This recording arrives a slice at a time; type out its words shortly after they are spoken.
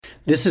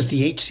This is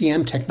the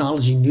HCM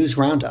Technology News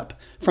Roundup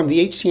from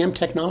the HCM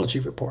Technology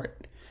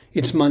Report.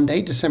 It's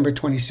Monday, December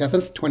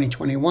 27th,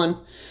 2021.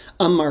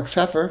 I'm Mark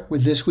Pfeffer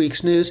with this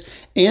week's news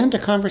and a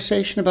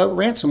conversation about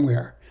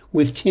ransomware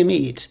with Tim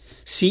Eads,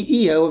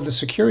 CEO of the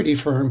security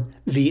firm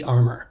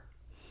vArmor.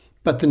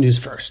 But the news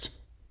first.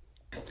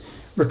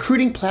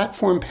 Recruiting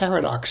platform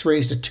Paradox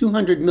raised a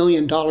 $200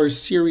 million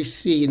Series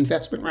C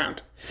investment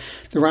round.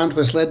 The round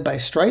was led by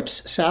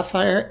Stripes,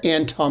 Sapphire,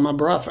 and Thoma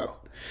Bravo.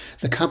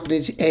 The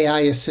company's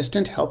AI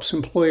assistant helps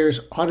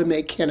employers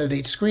automate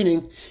candidate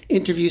screening,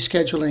 interview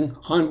scheduling,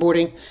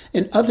 onboarding,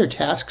 and other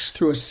tasks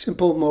through a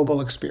simple mobile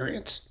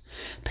experience.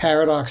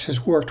 Paradox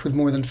has worked with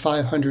more than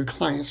 500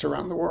 clients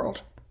around the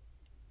world.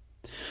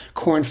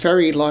 Korn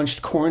Ferry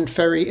launched Korn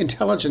Ferry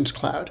Intelligence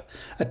Cloud,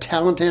 a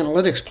talent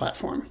analytics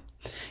platform.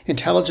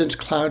 Intelligence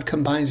Cloud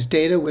combines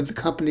data with the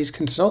company's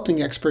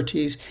consulting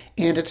expertise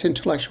and its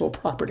intellectual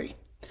property.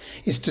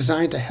 It's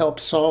designed to help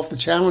solve the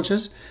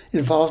challenges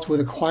involved with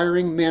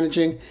acquiring,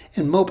 managing,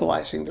 and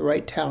mobilizing the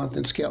right talent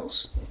and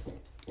skills.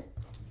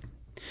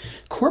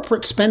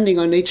 Corporate spending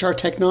on HR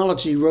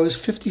technology rose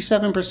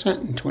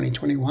 57% in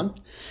 2021.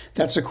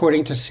 That's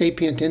according to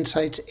Sapient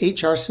Insight's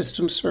HR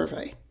Systems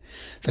Survey.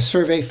 The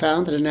survey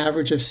found that an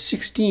average of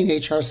 16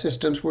 HR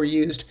systems were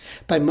used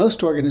by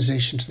most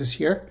organizations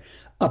this year,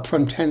 up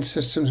from 10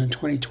 systems in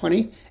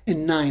 2020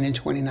 and 9 in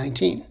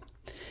 2019.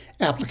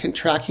 Applicant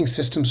tracking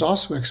systems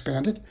also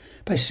expanded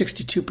by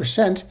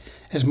 62%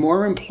 as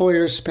more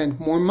employers spent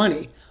more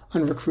money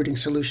on recruiting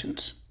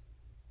solutions.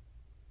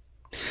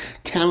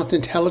 Talent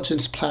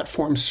intelligence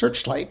platform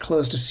Searchlight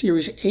closed a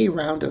Series A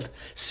round of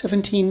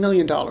 $17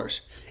 million.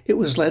 It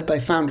was led by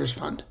Founders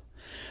Fund.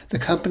 The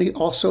company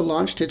also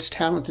launched its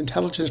talent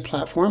intelligence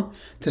platform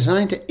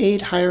designed to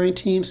aid hiring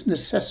teams in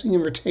assessing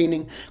and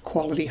retaining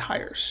quality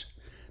hires.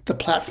 The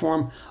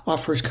platform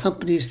offers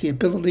companies the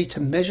ability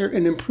to measure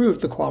and improve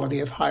the quality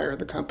of hire,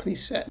 the company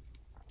said.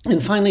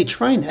 And finally,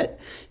 TriNet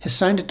has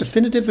signed a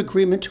definitive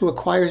agreement to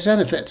acquire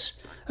Zenefits,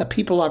 a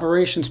people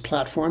operations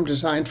platform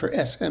designed for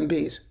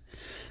SMBs.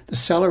 The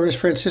seller is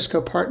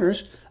Francisco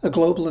Partners, a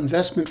global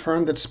investment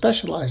firm that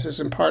specializes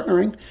in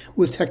partnering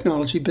with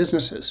technology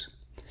businesses.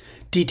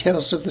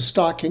 Details of the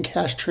stock and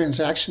cash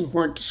transaction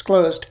weren't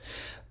disclosed.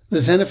 The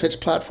Zenefits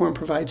platform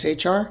provides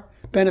HR,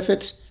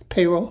 benefits,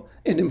 payroll,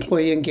 and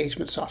employee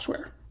engagement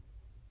software.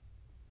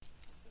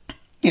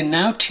 And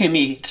now Tim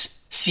Eads,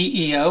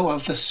 CEO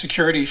of the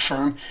security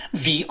firm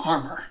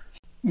vArmor.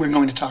 We're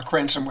going to talk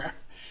ransomware.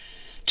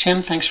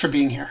 Tim, thanks for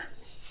being here.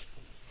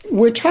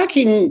 We're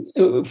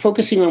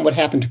focusing on what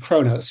happened to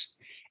Kronos.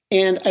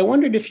 And I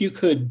wondered if you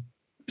could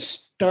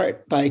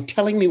start by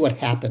telling me what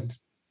happened.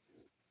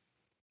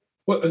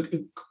 Well,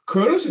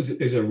 Kronos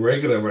is a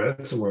regular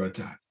ransomware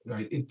attack,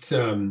 right? It's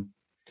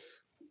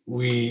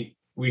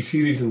we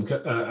see these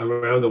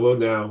around the world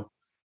now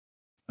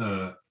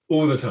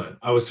all the time.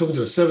 I was talking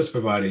to a service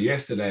provider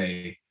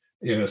yesterday,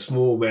 a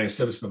small managed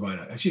service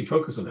provider, actually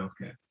focused on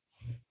healthcare.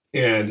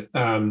 And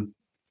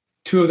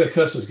two of their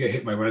customers get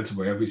hit by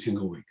ransomware every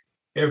single week.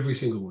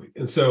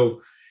 And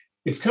so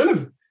it's kind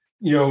of,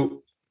 I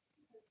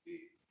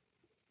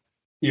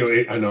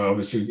know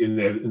obviously in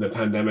the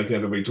pandemic,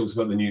 everybody talks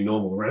about the new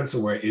normal.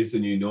 Ransomware is the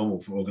new normal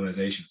for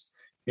organizations.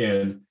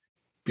 And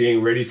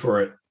being ready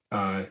for it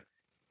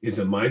is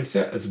a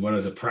mindset as well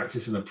as a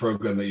practice and a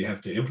program that you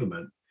have to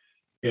implement.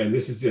 And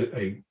this is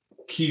a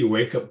key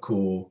wake-up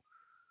call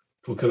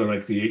for kind of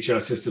like the HR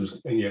systems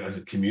as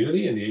a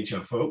community and the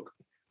HR folk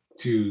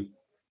to,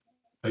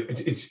 but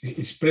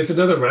it's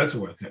another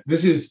ransomware.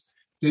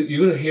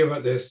 You're going to hear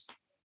about this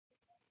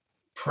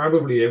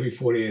probably every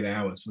 48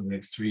 hours for the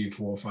next 3,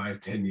 4,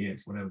 5, 10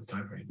 years, whatever the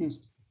time frame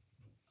is.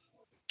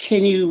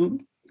 Can you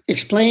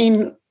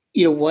explain,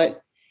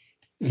 what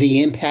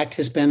the impact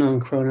has been on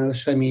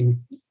Kronos? I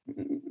mean,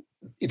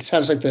 it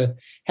sounds like the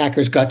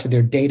hackers got to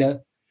their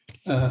data.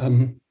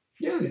 They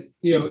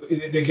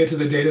get to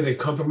the data, they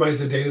compromise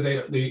the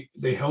data,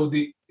 they hold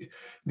the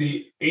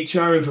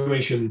HR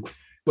information,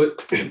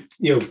 but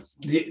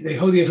they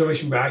hold the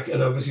information back,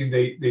 and obviously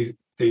they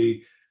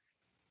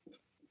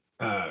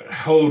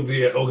hold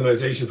the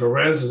organization for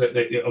ransom that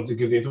to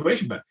give the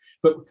information back.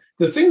 But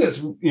the thing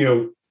that's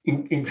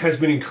has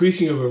been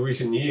increasing over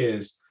recent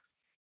years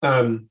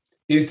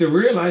is the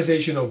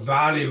realization of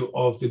value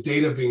of the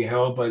data being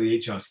held by the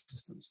HR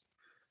systems.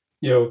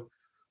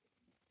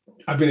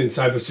 I've been in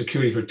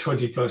cybersecurity for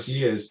 20 plus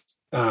years,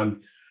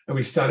 and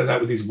we started out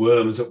with these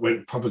worms that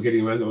went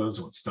propagating around the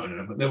world. What started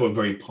out, but they were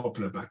very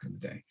popular back in the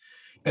day.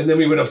 And then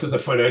we went after the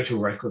financial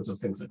records of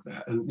things like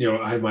that. And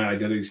I had my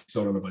identity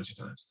stolen a bunch of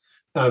times.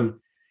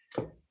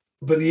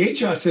 But the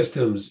HR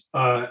systems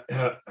are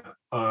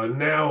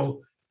now,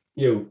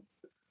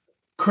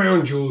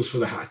 crown jewels for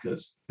the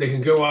hackers. They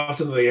can go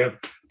after them. They have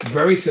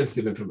very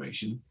sensitive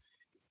information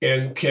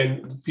and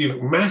can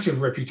do massive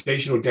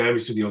reputational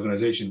damage to the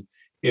organization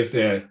if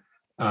they're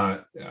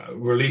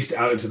released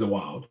out into the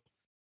wild.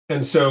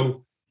 And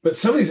so, but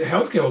some of these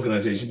healthcare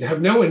organizations have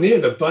nowhere near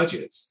the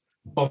budgets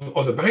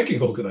of the banking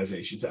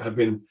organizations that have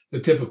been the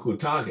typical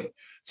target.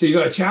 So you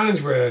got a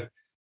challenge where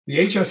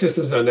the HR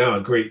systems are now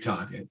a great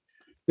target.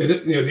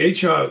 The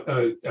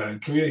HR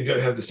community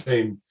don't have the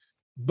same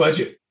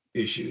budget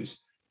issues,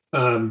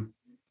 and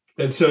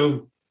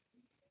so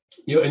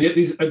and yet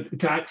these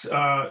attacks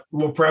are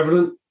more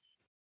prevalent,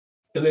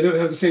 and they don't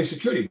have the same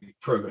security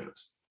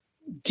programs.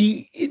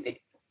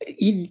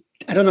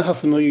 I don't know how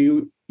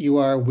familiar you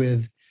are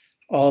with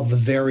all the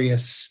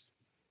various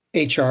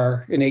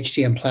HR and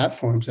HCM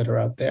platforms that are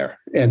out there,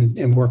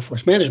 and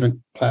workforce management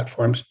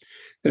platforms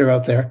that are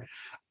out there.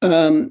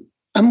 I'm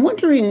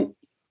wondering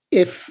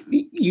if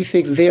you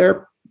think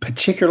they're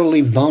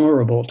particularly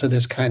vulnerable to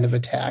this kind of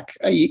attack.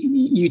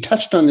 You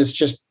touched on this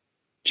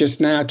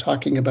just now,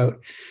 talking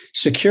about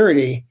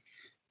security,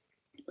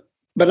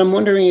 but I'm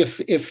wondering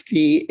if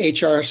the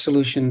HR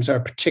solutions are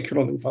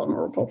particularly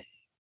vulnerable.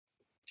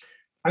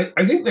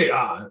 I think they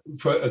are,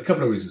 for a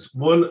couple of reasons.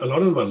 One, a lot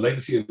of them are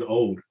legacy and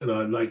old, and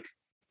are like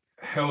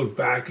held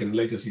back in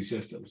legacy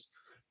systems.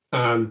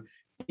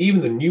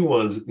 Even the new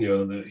ones,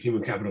 the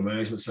human capital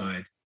management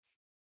side,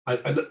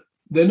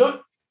 they're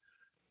not.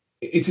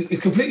 It's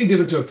completely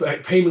different to a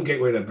payment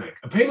gateway at a bank.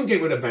 A payment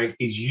gateway at a bank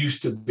is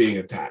used to being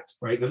attacked,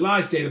 right? The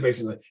large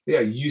databases, they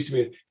are used to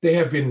being. They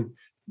have been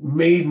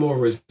made more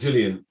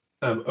resilient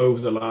over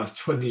the last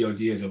 20 odd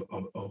years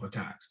of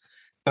attacks.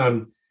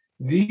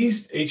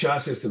 These HR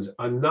systems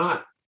are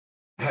not,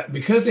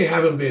 because they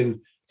haven't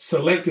been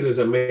selected as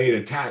a main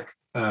attack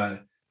or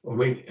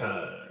main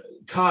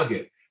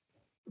target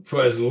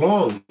for as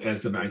long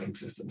as the banking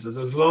systems,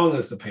 as long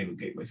as the payment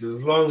gateways,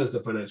 as long as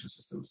the financial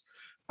systems.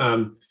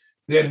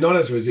 They're not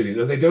as resilient,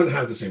 and they don't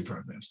have the same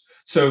programs.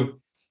 So,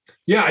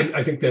 yeah,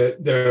 I think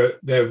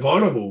they're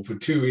vulnerable for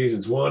two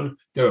reasons. One,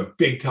 they're a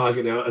big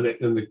target now,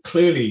 and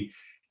clearly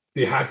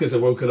the hackers are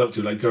woken up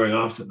to like going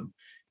after them.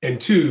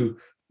 And two,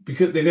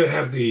 because they don't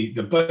have the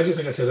budgets,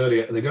 like I said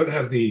earlier, and they don't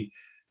have the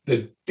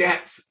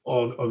depth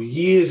of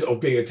years of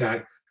being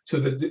attacked. So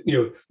that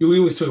we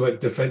always talk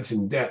about defense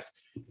in depth.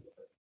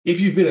 If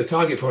you've been a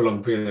target for a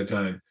long period of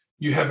time,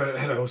 you have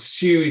had a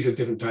series of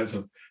different types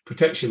of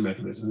protection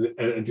mechanisms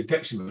and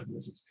detection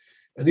mechanisms,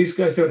 and these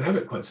guys don't have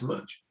it quite so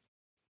much.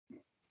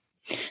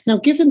 Now,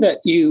 given that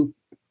you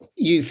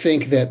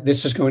think that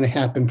this is going to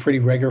happen pretty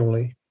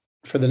regularly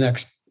for the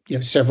next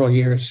several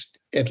years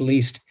at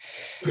least,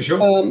 for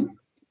sure,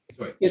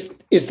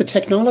 is the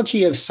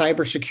technology of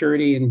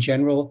cybersecurity in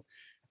general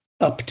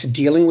up to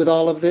dealing with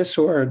all of this,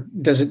 or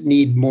does it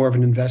need more of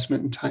an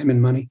investment in time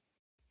and money?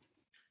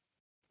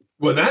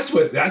 Well, that's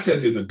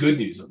actually the good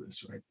news on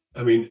this, right?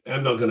 I mean,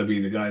 I'm not going to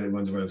be the guy that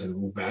runs around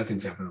saying, "Well, bad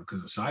things happen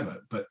because of cyber,"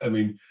 but I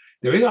mean,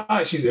 there is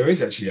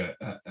actually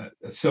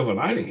a silver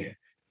lining here,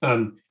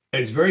 and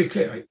it's very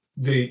clear. Right?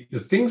 The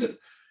things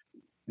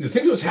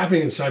that was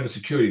happening in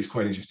cybersecurity is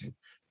quite interesting.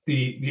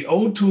 The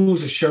old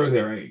tools are showing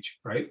their age,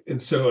 right? And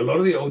so a lot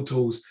of the old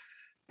tools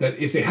that,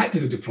 if they had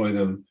to deploy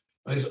them,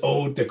 are just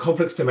old. They're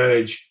complex to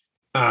manage.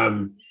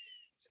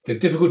 They're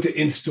difficult to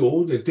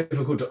install. They're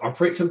difficult to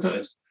operate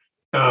sometimes.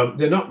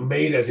 They're not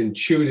made as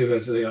intuitive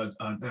as they are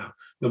now.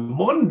 The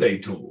modern day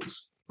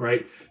tools,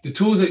 right? The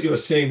tools that you're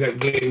seeing that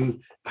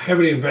getting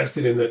heavily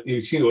invested in, that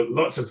you've seen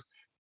lots of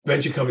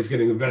venture companies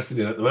getting invested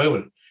in at the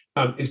moment,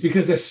 is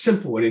because they're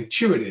simple and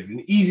intuitive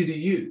and easy to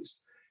use.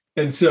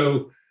 And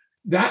so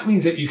that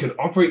means that you can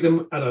operate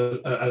them at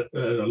a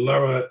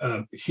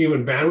lower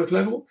human bandwidth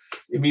level.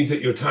 It means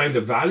that your time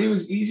to value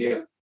is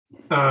easier,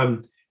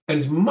 and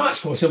it's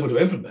much more simple to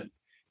implement.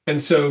 And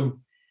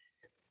so,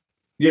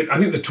 yeah, I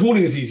think the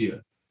tooling is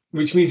easier,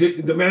 which means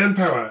that the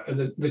manpower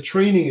and the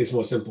training is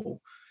more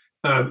simple.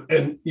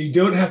 And you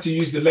don't have to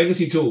use the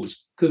legacy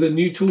tools, because the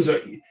new tools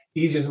are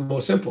easier and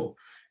more simple.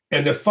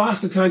 And they're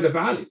faster time to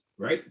value,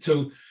 right?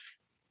 So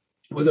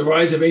with the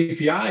rise of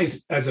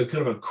APIs as a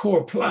kind of a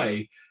core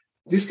play,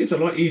 this gets a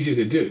lot easier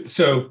to do.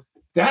 So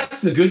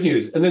that's the good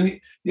news. And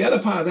then the other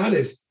part of that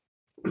is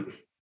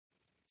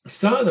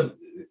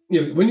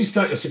when you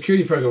start your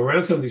security program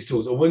around some of these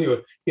tools, or when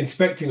you're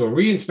inspecting or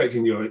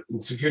re-inspecting your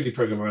security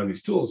program around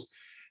these tools,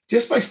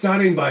 just by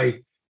starting by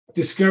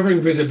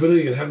discovering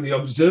visibility and having the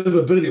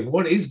observability of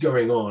what is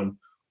going on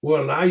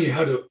will allow you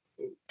how to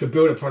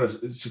build upon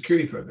a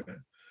security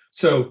program.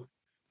 So,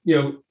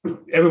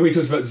 everybody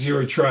talks about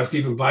zero trust,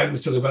 even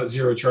Biden's talking about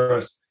zero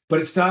trust, but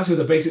it starts with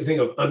the basic thing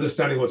of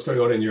understanding what's going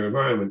on in your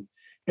environment.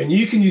 And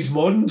you can use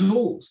modern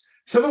tools,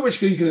 some of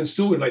which you can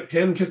install in like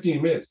 10,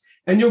 15 minutes,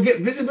 and you'll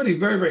get visibility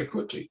very, very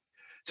quickly.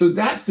 So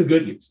that's the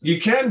good news. You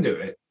can do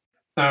it.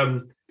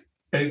 And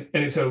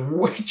it's a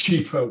way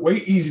cheaper, way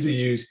easier to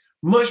use,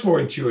 much more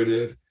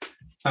intuitive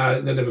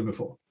than ever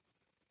before.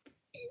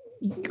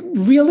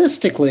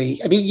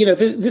 Realistically, I mean,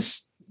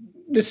 this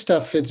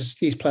stuff,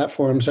 these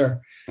platforms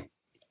are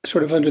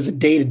sort of under the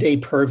day-to-day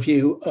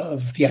purview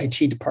of the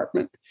IT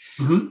department.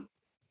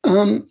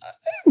 Mm-hmm.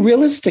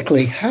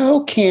 Realistically,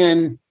 how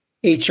can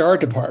HR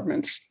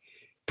departments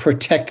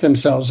protect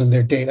themselves and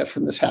their data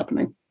from this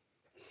happening?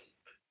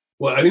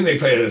 Well, I think they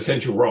play an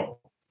essential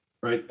role,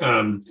 right?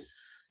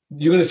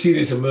 You're going to see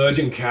this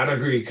emerging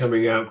category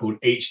coming out called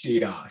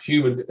HDR,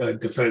 Human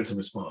Defense and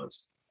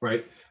Response,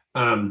 right?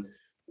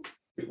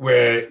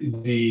 where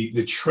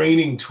the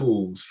training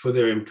tools for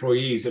their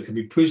employees that can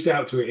be pushed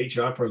out through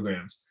HR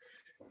programs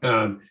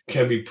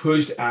can be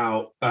pushed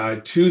out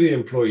to the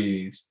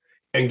employees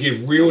and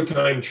give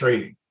real-time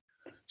training.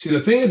 See, the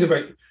thing is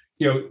about,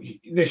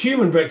 the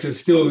human vector is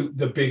still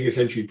the biggest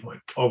entry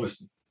point,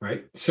 obviously,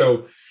 right?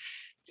 So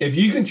if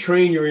you can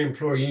train your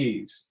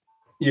employees,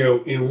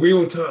 in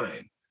real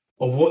time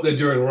of what they're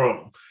doing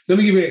wrong. Let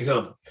me give you an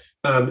example.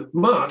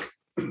 Mark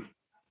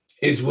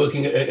is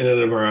working in an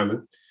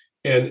environment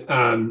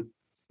and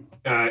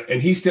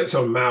he steps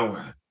on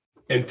malware.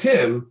 And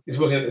Tim is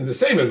working in the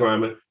same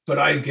environment, but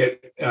I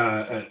get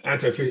a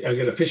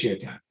phishing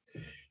attack.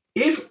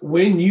 If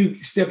when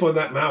you step on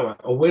that malware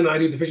or when I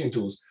do the phishing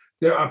tools,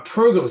 there are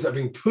programs that have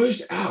been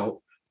pushed out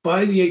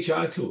by the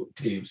HR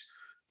teams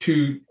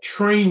to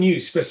train you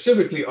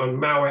specifically on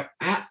malware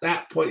at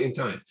that point in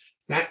time,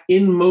 that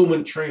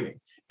in-moment training.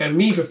 And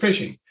me for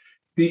phishing,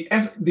 the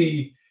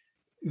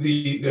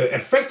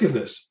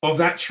effectiveness of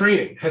that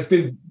training has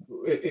been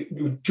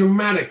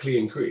dramatically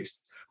increased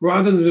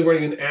rather than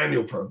running an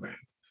annual program,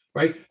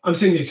 right? I'm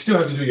saying you still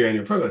have to do your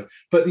annual programs,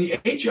 but the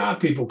HR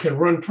people can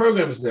run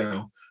programs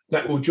now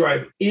that will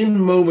drive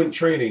in-moment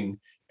training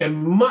and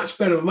much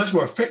better, much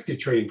more effective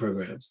training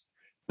programs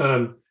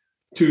to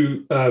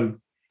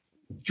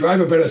drive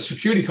a better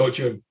security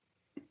culture,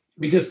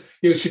 because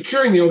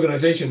securing the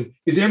organization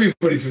is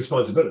everybody's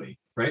responsibility,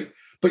 right?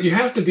 But you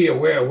have to be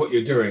aware of what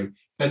you're doing,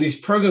 and these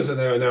programs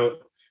are now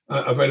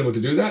available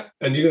to do that.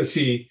 And you're going to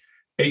see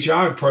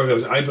HR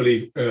programs, I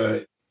believe,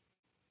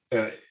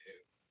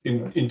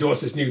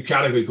 endorse this new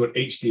category called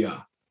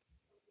HDR.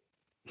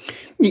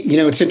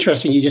 It's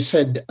interesting. You just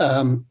said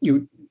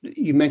you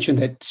mentioned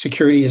that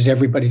security is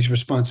everybody's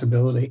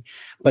responsibility,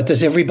 but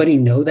does everybody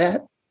know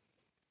that?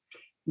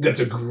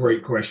 That's a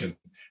great question.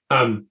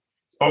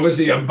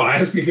 Obviously, I'm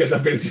biased because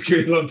I've been in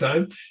security a long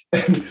time,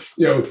 and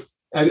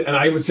and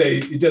I would say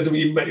it doesn't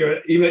mean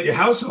even at your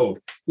household.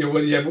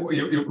 Whether you have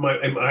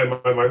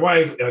my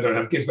wife, I don't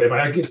have kids, but if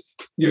I have kids,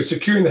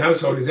 securing the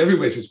household is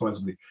everybody's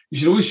responsibility. You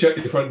should always shut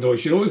your front door. You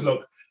should always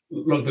lock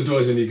the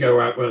doors when you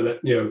go out around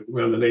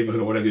the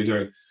neighborhood or whatever you're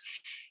doing.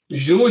 You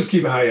should always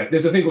keep an eye out.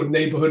 There's a thing called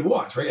neighborhood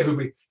watch, right?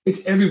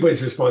 It's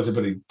everybody's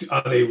responsibility.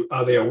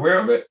 Are they aware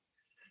of it?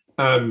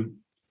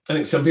 I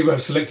think some people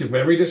have selective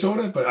memory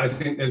disorder, but I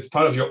think it's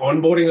part of your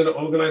onboarding in an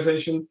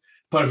organization,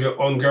 part of your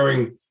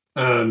ongoing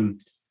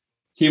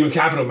human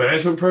capital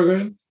management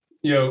program.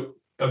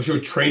 I'm sure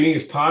training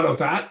is part of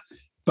that,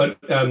 but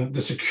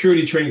the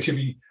security training should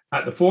be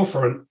at the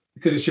forefront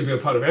because it should be a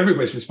part of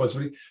everybody's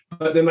responsibility.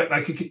 But then,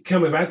 like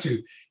coming back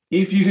to,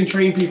 if you can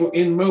train people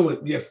in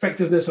moment, the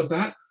effectiveness of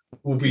that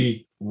will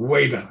be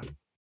way better.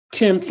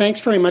 Tim,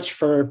 thanks very much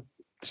for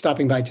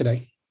stopping by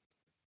today.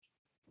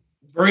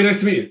 Very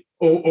nice to meet you.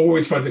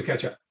 Always fun to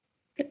catch up.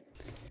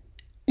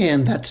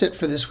 And that's it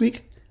for this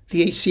week.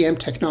 The HCM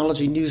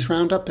Technology News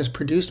Roundup is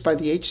produced by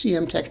the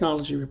HCM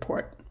Technology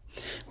Report.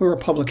 We're a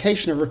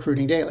publication of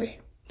Recruiting Daily.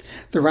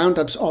 The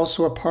Roundup's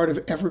also a part of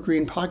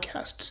Evergreen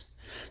Podcasts.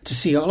 To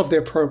see all of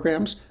their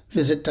programs,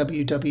 visit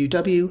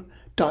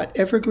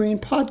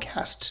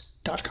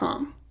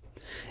www.evergreenpodcasts.com.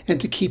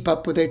 And to keep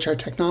up with HR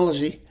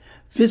technology,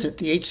 visit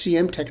the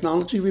HCM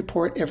Technology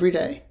Report every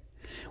day.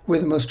 We're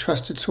the most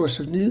trusted source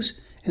of news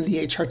in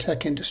the HR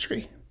tech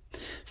industry.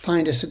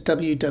 Find us at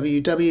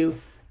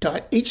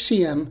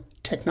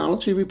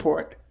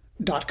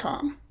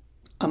www.hcmtechnologyreport.com.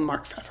 I'm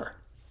Mark Pfeffer.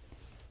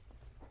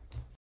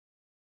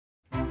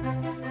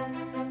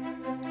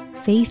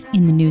 Faith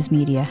in the news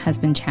media has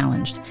been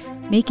challenged,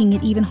 making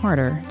it even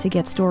harder to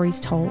get stories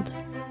told.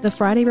 The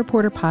Friday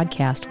Reporter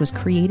podcast was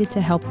created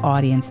to help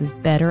audiences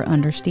better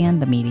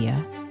understand the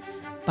media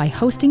by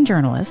hosting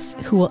journalists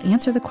who will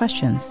answer the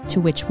questions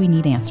to which we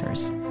need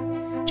answers.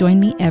 Join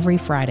me every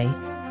Friday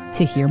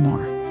to hear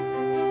more.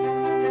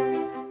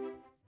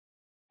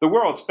 The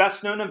world's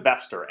best-known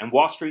investor and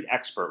Wall Street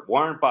expert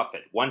Warren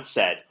Buffett once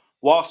said,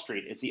 "Wall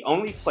Street is the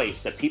only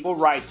place that people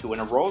ride to in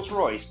a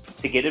Rolls-Royce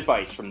to get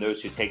advice from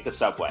those who take the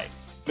subway."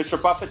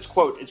 Mr. Buffett's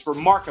quote is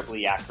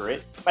remarkably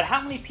accurate, but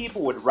how many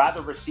people would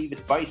rather receive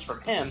advice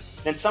from him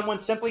than someone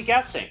simply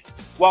guessing?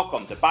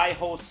 Welcome to Buy,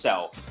 Hold,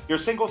 Sell, your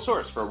single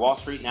source for Wall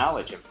Street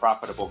knowledge and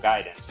profitable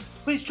guidance.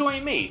 Please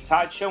join me,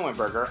 Todd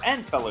Schoenberger,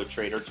 and fellow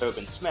trader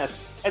Tobin Smith,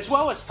 as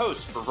well as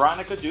host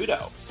Veronica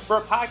Dudo, for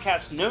a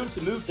podcast known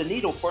to move the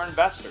needle for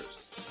investors.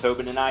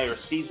 Tobin and I are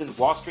seasoned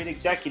Wall Street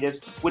executives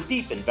with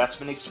deep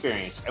investment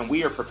experience, and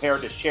we are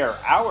prepared to share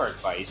our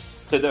advice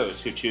to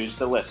those who choose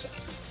to listen.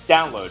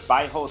 Download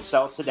Buy, Hold,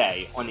 Sell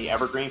today on the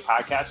Evergreen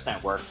Podcast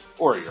Network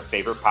or your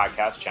favorite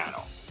podcast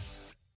channel.